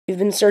We've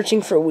been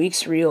searching for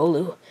weeks,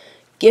 Riolu.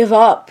 Give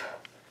up.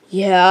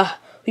 Yeah,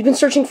 we've been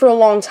searching for a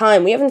long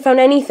time. We haven't found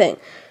anything.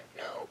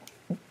 No,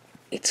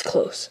 it's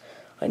close.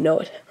 I know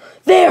it.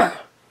 There!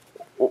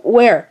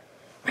 Where?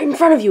 Right in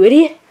front of you,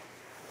 idiot.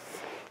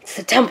 It's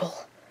the temple.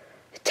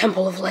 The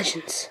Temple of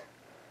Legends.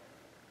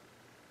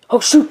 Oh,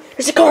 shoot!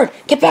 There's a guard!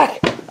 Get back!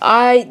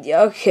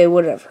 Okay,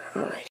 whatever.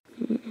 Alright.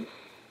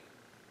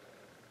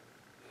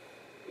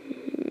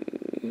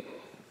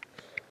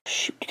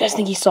 Shoot, you guys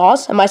think he saw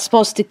us? Am I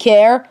supposed to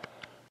care?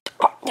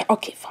 Oh,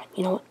 okay, fine.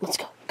 You know what? Let's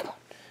go. Come on.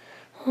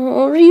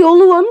 Oh,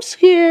 Riolu, I'm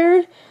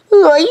scared.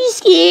 Oh, are you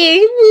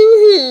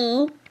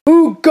scared?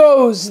 Who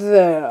goes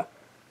there?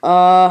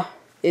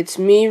 It's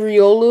me,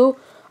 Riolu.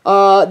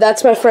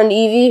 That's my friend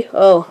Evie.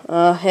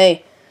 Oh,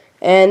 hey.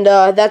 And,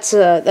 that's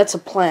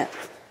a plant.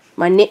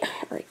 My name...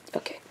 Right,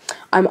 okay.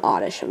 I'm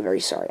Oddish. I'm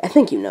very sorry. I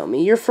think you know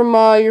me. You're from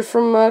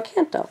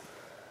Kanto.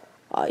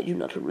 I do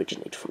not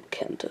originate from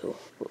Kanto.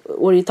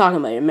 What are you talking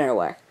about? You're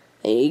Marowak.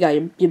 Hey, you got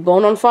your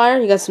bone on fire?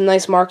 You got some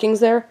nice markings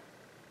there?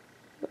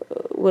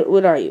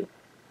 What are you?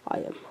 I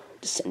am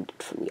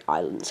descended from the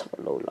islands of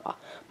Alola.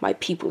 My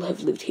people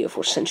have lived here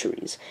for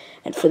centuries.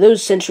 And for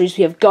those centuries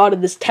we have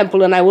guarded this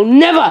temple, and I will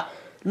never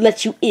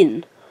let you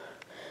in.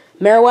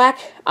 Marowak?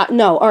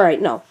 No,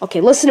 alright, no.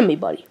 Okay, listen to me,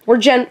 buddy. We're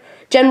Gen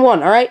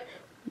 1, alright?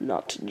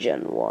 Not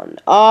Gen 1.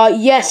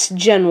 Yes,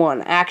 Gen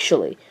 1,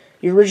 actually.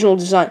 Your original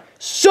design.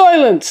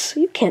 Silence!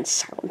 You can't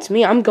silence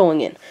me. I'm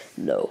going in.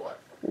 No.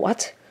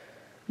 What?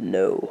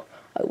 No,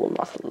 I will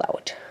not allow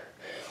it.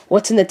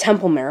 What's in the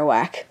temple,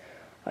 Marowak?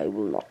 I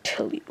will not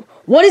tell you.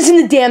 What is in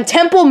the damn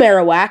temple,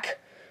 Marowak?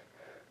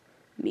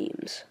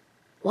 Memes.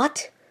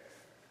 What?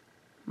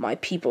 My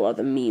people are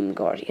the meme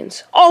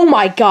guardians. Oh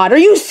my god, are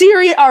you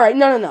serious? Alright,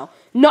 no.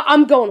 No,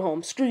 I'm going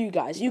home. Screw you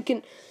guys. You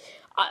can...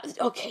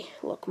 okay,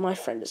 look, my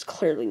friend is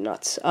clearly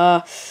nuts.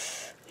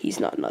 He's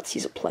not nuts,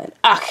 he's a plant.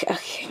 Okay.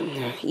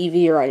 Evie,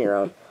 you're on your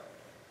own.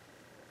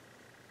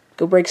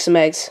 Go break some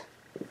eggs.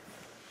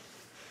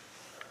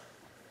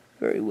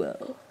 Very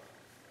well.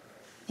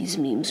 These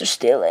memes are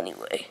stale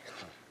anyway.